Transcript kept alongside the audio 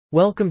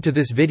Welcome to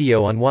this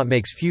video on what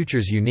makes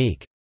futures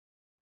unique.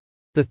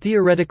 The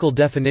theoretical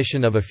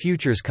definition of a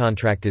futures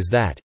contract is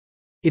that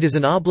it is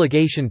an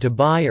obligation to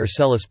buy or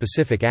sell a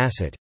specific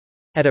asset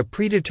at a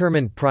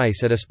predetermined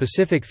price at a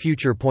specific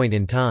future point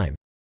in time.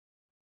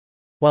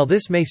 While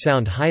this may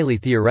sound highly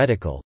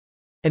theoretical,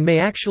 and may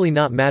actually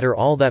not matter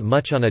all that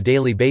much on a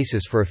daily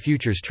basis for a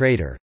futures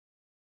trader,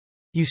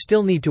 you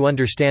still need to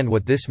understand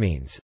what this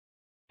means,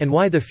 and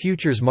why the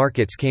futures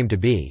markets came to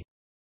be.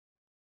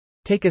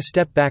 Take a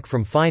step back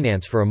from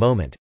finance for a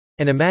moment,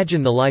 and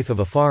imagine the life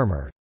of a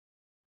farmer.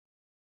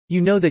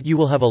 You know that you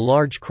will have a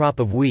large crop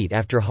of wheat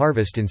after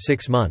harvest in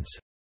 6 months.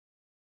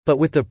 But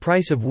with the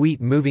price of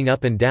wheat moving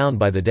up and down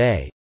by the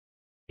day,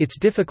 it's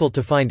difficult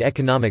to find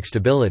economic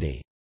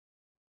stability.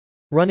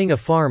 Running a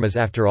farm is,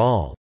 after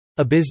all,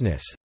 a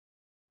business.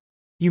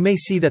 You may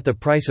see that the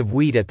price of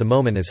wheat at the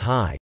moment is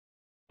high,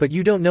 but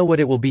you don't know what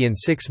it will be in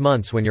 6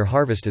 months when your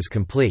harvest is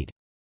complete.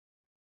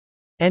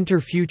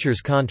 Enter futures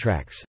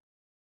contracts.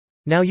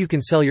 Now you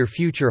can sell your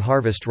future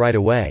harvest right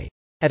away,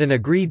 at an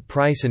agreed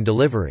price and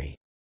delivery.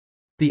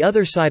 The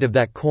other side of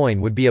that coin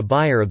would be a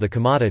buyer of the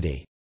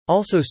commodity,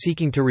 also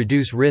seeking to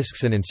reduce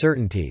risks and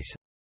uncertainties.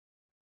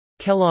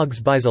 Kellogg's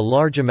buys a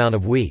large amount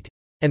of wheat,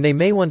 and they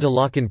may want to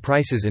lock in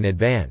prices in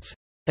advance,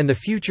 and the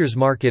futures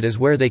market is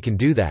where they can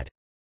do that.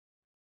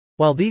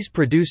 While these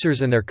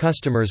producers and their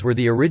customers were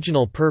the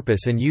original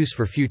purpose and use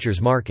for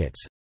futures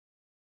markets,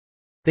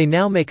 they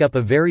now make up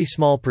a very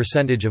small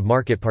percentage of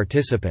market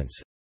participants.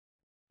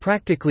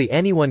 Practically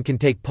anyone can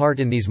take part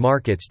in these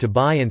markets to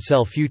buy and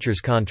sell futures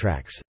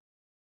contracts,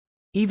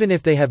 even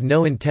if they have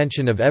no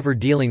intention of ever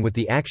dealing with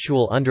the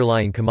actual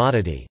underlying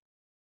commodity.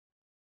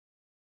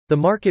 The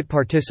market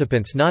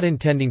participants not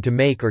intending to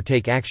make or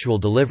take actual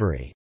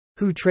delivery,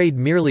 who trade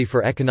merely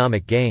for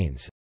economic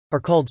gains, are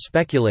called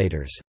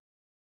speculators.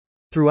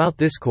 Throughout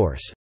this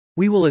course,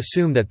 we will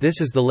assume that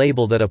this is the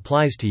label that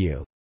applies to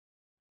you.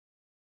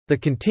 The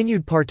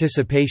continued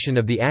participation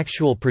of the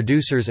actual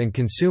producers and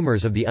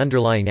consumers of the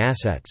underlying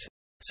assets,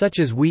 such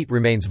as wheat,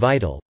 remains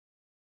vital.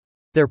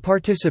 Their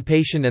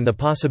participation and the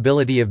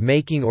possibility of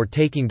making or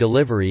taking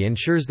delivery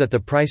ensures that the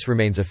price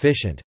remains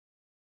efficient,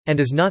 and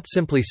is not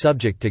simply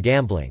subject to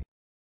gambling.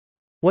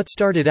 What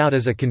started out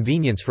as a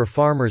convenience for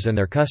farmers and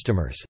their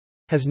customers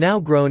has now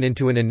grown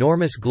into an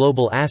enormous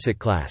global asset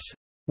class,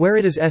 where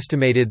it is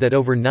estimated that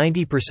over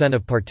 90%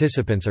 of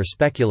participants are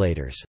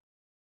speculators.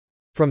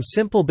 From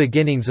simple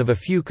beginnings of a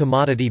few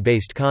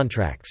commodity-based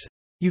contracts,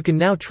 you can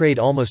now trade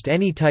almost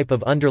any type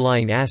of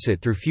underlying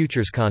asset through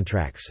futures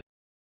contracts.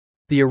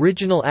 The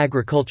original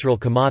agricultural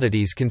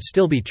commodities can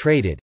still be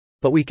traded,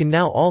 but we can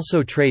now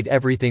also trade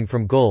everything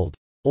from gold,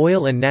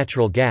 oil and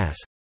natural gas,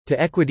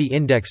 to equity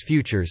index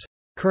futures,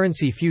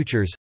 currency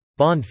futures,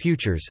 bond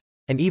futures,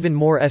 and even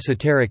more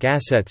esoteric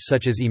assets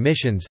such as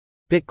emissions,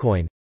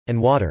 Bitcoin,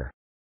 and water.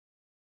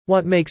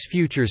 What makes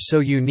futures so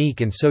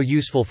unique and so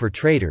useful for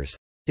traders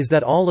is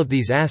that all of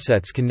these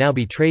assets can now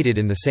be traded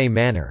in the same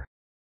manner.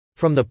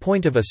 From the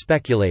point of a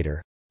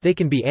speculator, they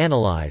can be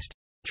analyzed,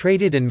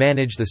 traded and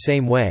managed the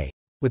same way,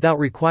 without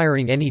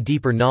requiring any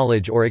deeper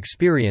knowledge or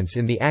experience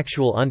in the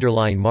actual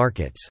underlying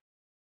markets.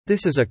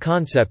 This is a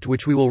concept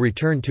which we will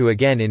return to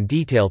again in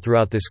detail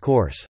throughout this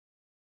course.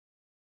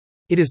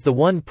 It is the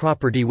one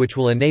property which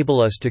will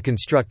enable us to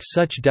construct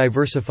such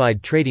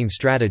diversified trading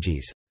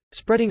strategies,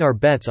 spreading our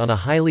bets on a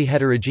highly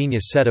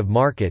heterogeneous set of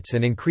markets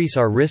and increase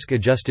our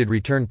risk-adjusted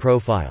return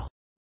profile.